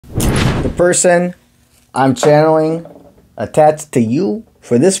person I'm channeling attached to you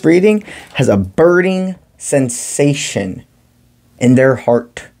for this reading has a burning sensation in their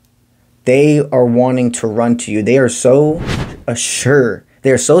heart. They are wanting to run to you. They are so assured.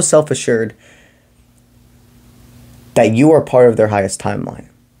 They are so self-assured that you are part of their highest timeline.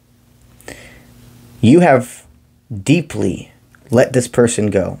 You have deeply let this person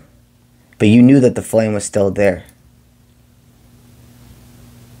go, but you knew that the flame was still there.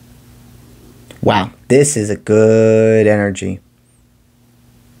 Wow, this is a good energy.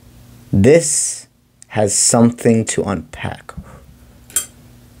 This has something to unpack.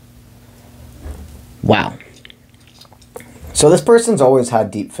 Wow. So this person's always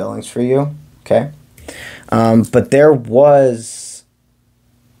had deep feelings for you, okay? But there was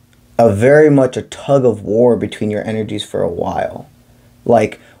very much a tug of war between your energies for a while.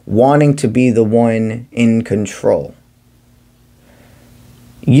 Like wanting to be the one in control.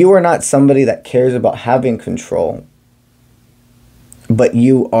 You are not somebody that cares about having control, but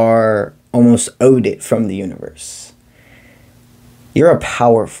you are almost owed it from the universe. You're a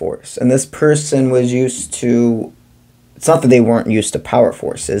power force, and this person was used to, it's not that they weren't used to power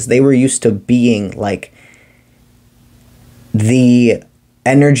forces, they were used to being like the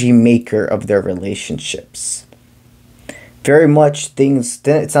energy maker of their relationships. Very much things,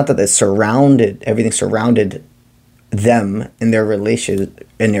 it's not that everything surrounded them in their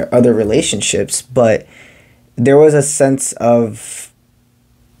in their other relationships, but there was a sense of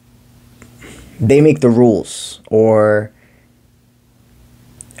they make the rules or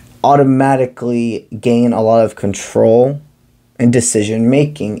automatically gain a lot of control and decision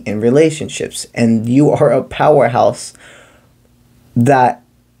making in relationships, and you are a powerhouse that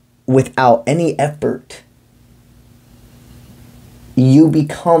without any effort you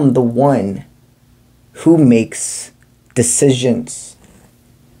become the one who makes decisions.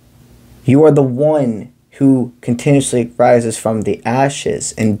 You are the one who continuously rises from the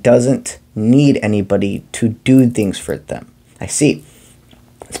ashes and doesn't need anybody to do things for them. I see.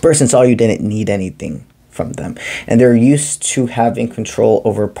 This person saw you didn't need anything from them, and they're used to having control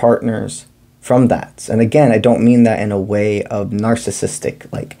over partners from that. And again, I don't mean that in a way of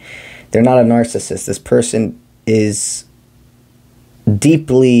narcissistic. Like, they're not a narcissist. This person is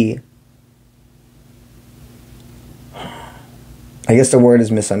deeply, I guess the word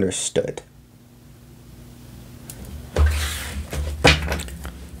is misunderstood.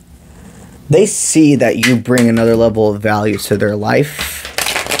 They see that you bring another level of value to their life.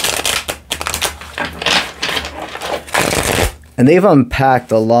 And they've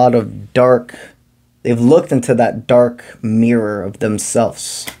unpacked a lot of dark, they've looked into that dark mirror of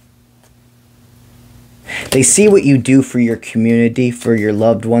themselves. They see what you do for your community, for your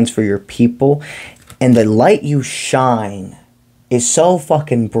loved ones, for your people. And the light you shine is so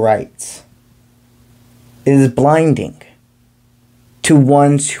fucking bright. It is blinding to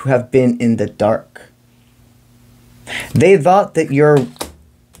ones who have been in the dark. They thought that your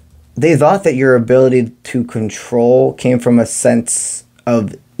ability to control came from a sense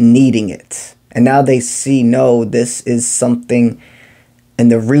of needing it. And now they see, no, this is something,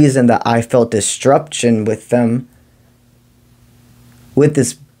 and the reason that I felt disruption with them, with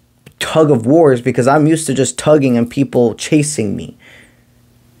this tug of war, is because I'm used to just tugging and people chasing me.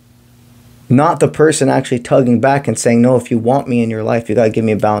 Not the person actually tugging back and saying, no, if you want me in your life, you got to give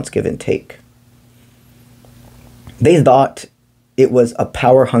me a balance, give and take. They thought it was a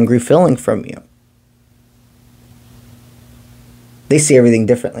power-hungry feeling from you. They see everything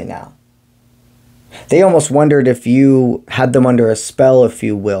differently now. They almost wondered if you had them under a spell, if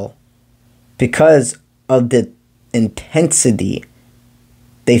you will, because of the intensity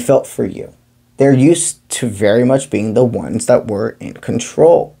they felt for you. They're used to very much being the ones that were in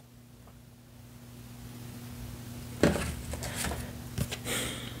control.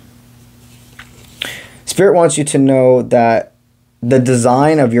 Spirit wants you to know that the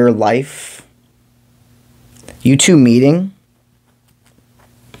design of your life, you two meeting,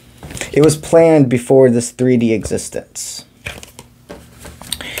 it was planned before this 3D existence.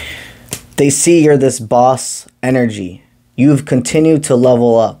 They see you're this boss energy. You've continued to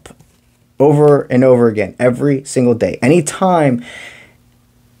level up over and over again, every single day. Anytime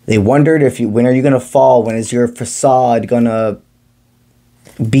they wondered when are you going to fall? When is your facade going to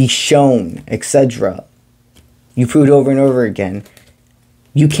be shown, etc. You proved over and over again,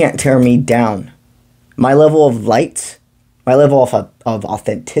 you can't tear me down. My level of light, my level of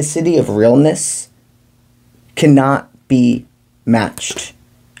authenticity, of realness, cannot be matched.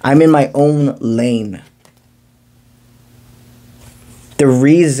 I'm in my own lane. The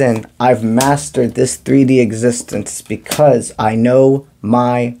reason I've mastered this 3D existence is because I know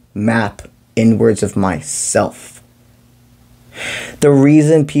my map inwards of myself. The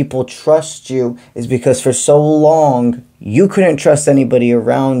reason people trust you is because for so long, you couldn't trust anybody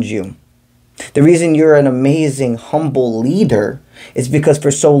around you. The reason you're an amazing, humble leader is because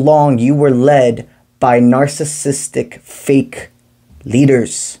for so long, you were led by narcissistic, fake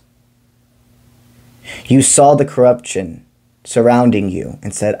leaders. You saw the corruption surrounding you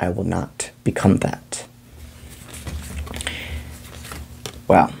and said, I will not become that.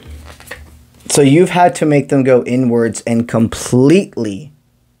 Wow. So you've had to make them go inwards and completely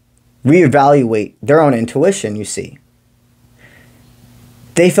reevaluate their own intuition, you see.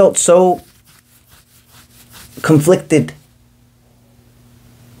 They felt so conflicted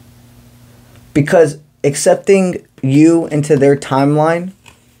because accepting you into their timeline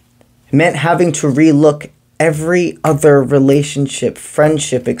meant having to relook every other relationship,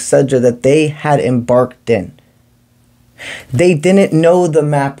 friendship, etc. that they had embarked in. They didn't know the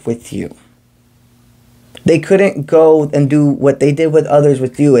map with you. They couldn't go and do what they did with others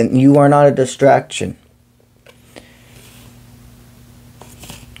with you, and you are not a distraction.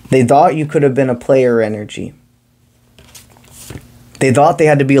 They thought you could have been a player energy. They thought they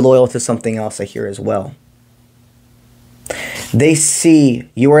had to be loyal to something else, I hear as well. They see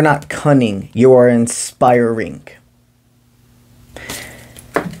you are not cunning, you are inspiring.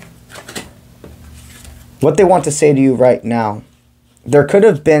 What they want to say to you right now, there could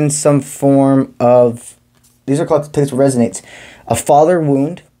have been some form of, these are called tickets for resonates, a father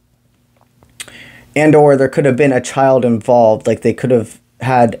wound, and or there could have been a child involved, like they could have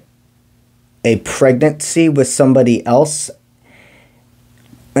had a pregnancy with somebody else,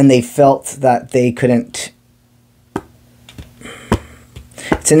 and they felt that they couldn't.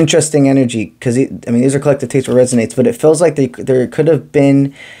 It's an interesting energy because, I mean, these are collective takes for resonates, but it feels like there could have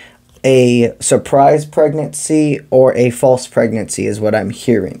been a surprise pregnancy or a false pregnancy is what I'm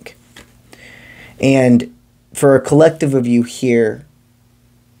hearing. And for a collective of you here,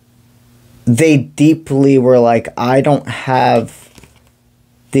 they deeply were like, I don't have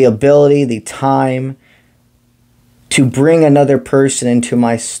the ability, the time to bring another person into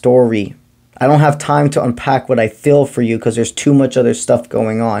my story. I don't have time to unpack what I feel for you because there's too much other stuff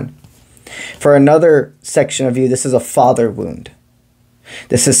going on. For another section of you, this is a father wound.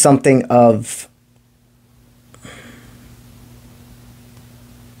 This is something of,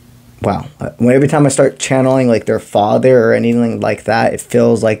 wow. Every time I start channeling like their father or anything like that, it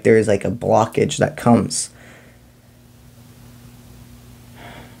feels like there's like a blockage that comes.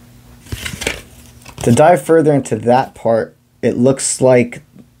 To dive further into that part, it looks like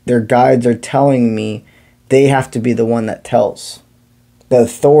their guides are telling me they have to be the one that tells. The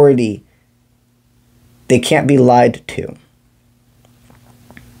authority, they can't be lied to.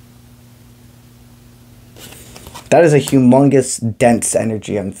 That is a humongous, dense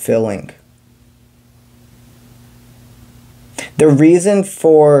energy I'm feeling. The reason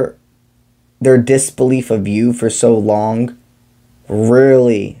for their disbelief of you for so long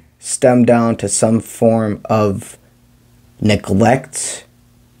really stemmed down to some form of neglect,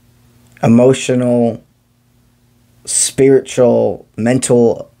 emotional, spiritual,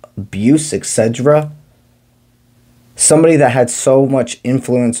 mental abuse, etc. Somebody that had so much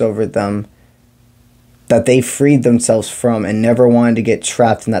influence over them that they freed themselves from and never wanted to get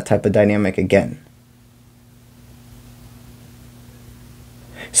trapped in that type of dynamic again.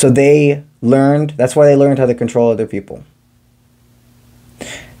 So they learned, that's why they learned how to control other people.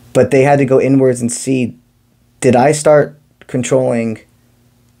 But they had to go inwards and see, did I start controlling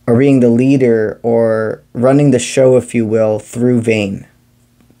or being the leader or running the show, if you will, through vain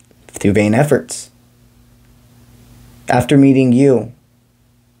efforts? After meeting you,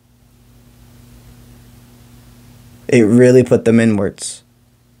 it really put them inwards.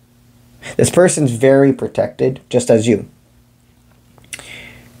 This person's very protected, just as you.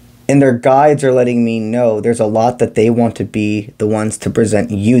 And their guides are letting me know there's a lot that they want to be the ones to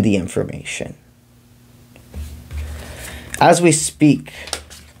present you the information. As we speak,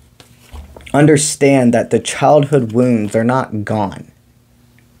 understand that the childhood wounds are not gone,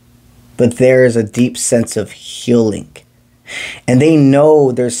 but there is a deep sense of healing. And they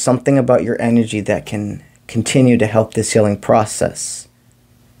know there's something about your energy that can continue to help this healing process.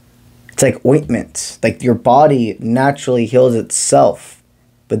 It's like ointments. Like your body naturally heals itself,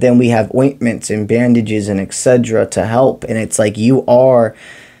 but then we have ointments and bandages and etc. to help. And it's like you are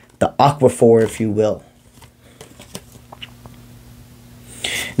the aquaphor, if you will.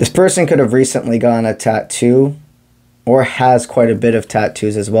 This person could have recently gotten a tattoo or has quite a bit of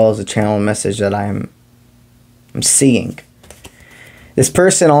tattoos, as well as a channel message that I'm seeing. This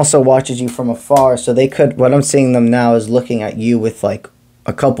person also watches you from afar, so they could, what I'm seeing them now is looking at you with like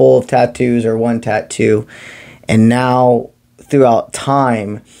a couple of tattoos or one tattoo, and now throughout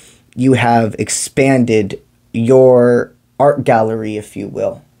time you have expanded your art gallery, if you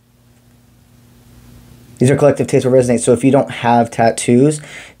will. These are collective tastes will resonate. So if you don't have tattoos,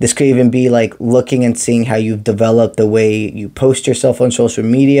 this could even be like looking and seeing how you've developed the way you post yourself on social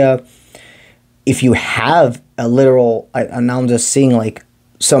media. If you have a literal, now I'm just seeing like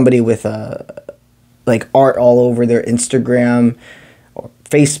somebody with like art all over their Instagram or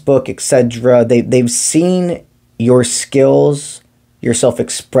Facebook, etc. They've seen your skills, your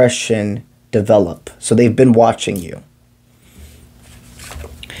self-expression develop. So they've been watching you.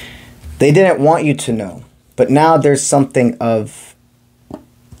 They didn't want you to know. But now there's something of,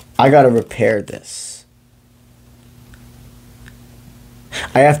 I got to repair this.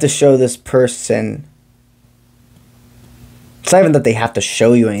 I have to show this person. It's not even that they have to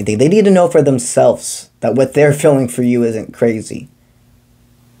show you anything. They need to know for themselves that what they're feeling for you isn't crazy.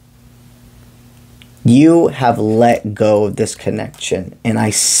 You have let go of this connection, and I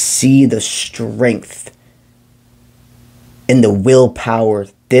see the strength and the willpower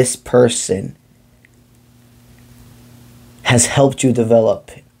this person has helped you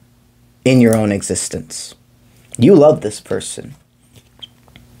develop in your own existence. You love this person.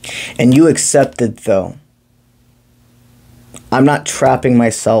 And you accepted, though. I'm not trapping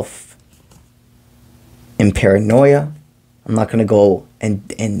myself in paranoia. I'm not going to go and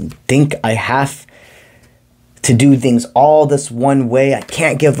think I have to do things all this one way. I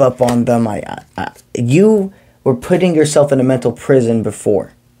can't give up on them. You were putting yourself in a mental prison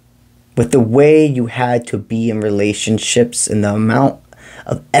before. With the way you had to be in relationships and the amount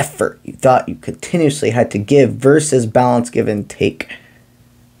of effort you thought you continuously had to give versus balance, give and take.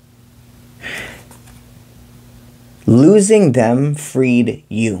 Losing them freed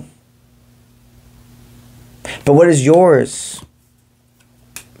you. But what is yours,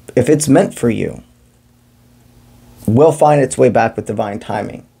 if it's meant for you, will find its way back with divine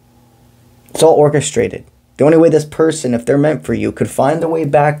timing. It's all orchestrated. The only way this person, if they're meant for you, could find their way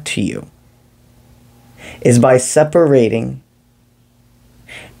back to you is by separating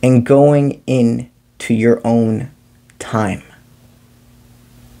and going into your own time.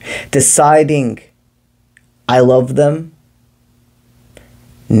 Deciding I love them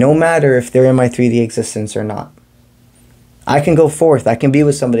no matter if they're in my 3D existence or not. I can go forth. I can be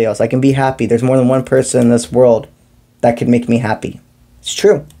with somebody else. I can be happy. There's more than one person in this world that could make me happy. It's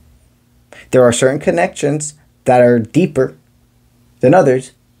true. There are certain connections that are deeper than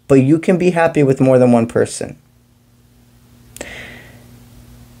others, but you can be happy with more than one person.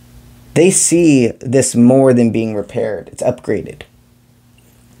 They see this more than being repaired. It's upgraded.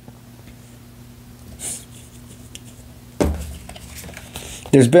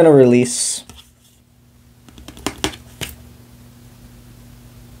 There's been a release.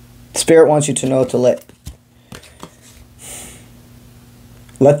 Spirit wants you to know to let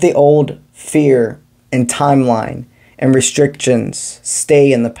the old fear and timeline and restrictions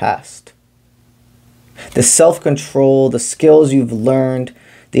stay in the past. The self-control, the skills you've learned,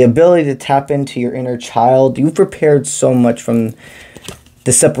 the ability to tap into your inner child. You've prepared so much from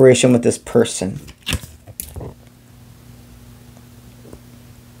the separation with this person.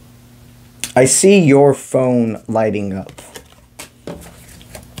 I see your phone lighting up.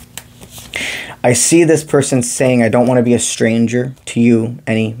 I see this person saying, I don't want to be a stranger to you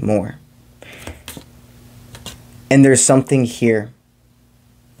anymore. And there's something here.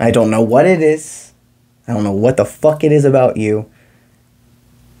 I don't know what it is. I don't know what the fuck it is about you.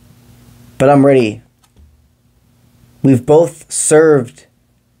 But I'm ready. We've both served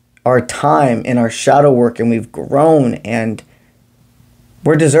our time in our shadow work and we've grown and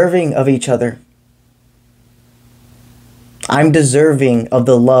we're deserving of each other. I'm deserving of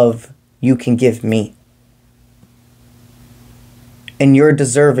the love you can give me. And you're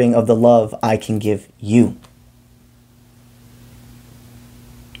deserving of the love I can give you.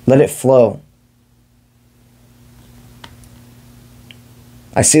 Let it flow.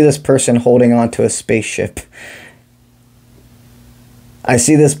 I see this person holding on to a spaceship. I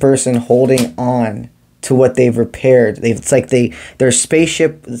see this person holding on to what they've repaired. It's like their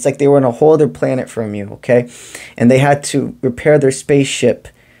spaceship, it's like they were on a whole other planet from you, okay? And they had to repair their spaceship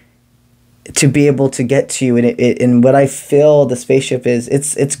to be able to get to you. And what I feel the spaceship is,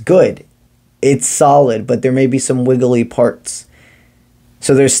 it's good. It's solid, but there may be some wiggly parts.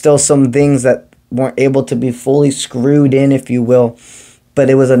 So there's still some things that weren't able to be fully screwed in, if you will. But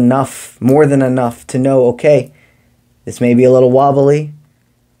it was enough, more than enough to know, okay, this may be a little wobbly,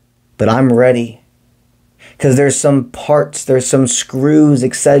 but I'm ready. Because there's some parts, there's some screws,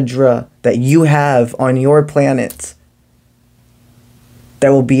 etc. that you have on your planet that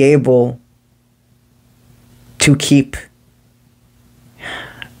will be able to keep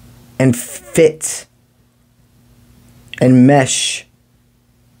and fit and mesh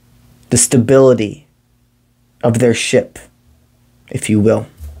the stability of their ship, if you will.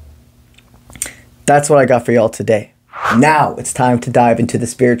 That's what I got for y'all today. Now it's time to dive into the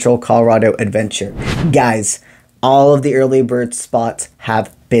spiritual Colorado adventure. Guys, all of the early bird spots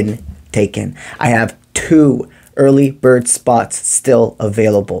have been taken. I have 2 early bird spots still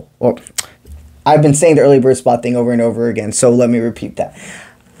available. Or I've been saying the early bird spot thing over and over again, so let me repeat that.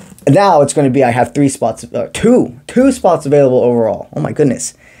 Now it's going to be, I have 3 spots, two spots available overall. Oh my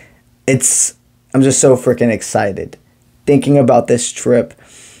goodness. I'm just so freaking excited. Thinking about this trip,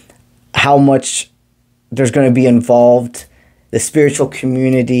 how much there's going to be involved, the spiritual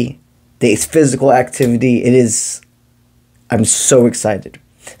community, the physical activity. I'm so excited.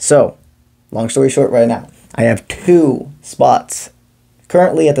 So, long story short right now, I have 2 spots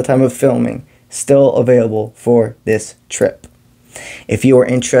currently at the time of filming still available for this trip. If you are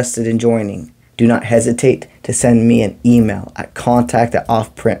interested in joining, do not hesitate to send me an email at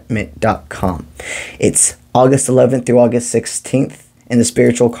contact@offprintmint.com. It's August 11th through August 16th in the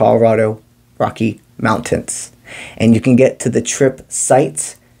spiritual Colorado Rocky Mountains. And you can get to the trip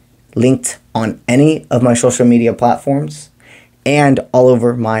site linked on any of my social media platforms and all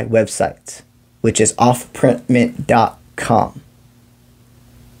over my website, which is offprintmint.com.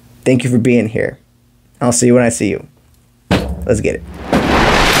 Thank you for being here. I'll see you when I see you. Let's get it.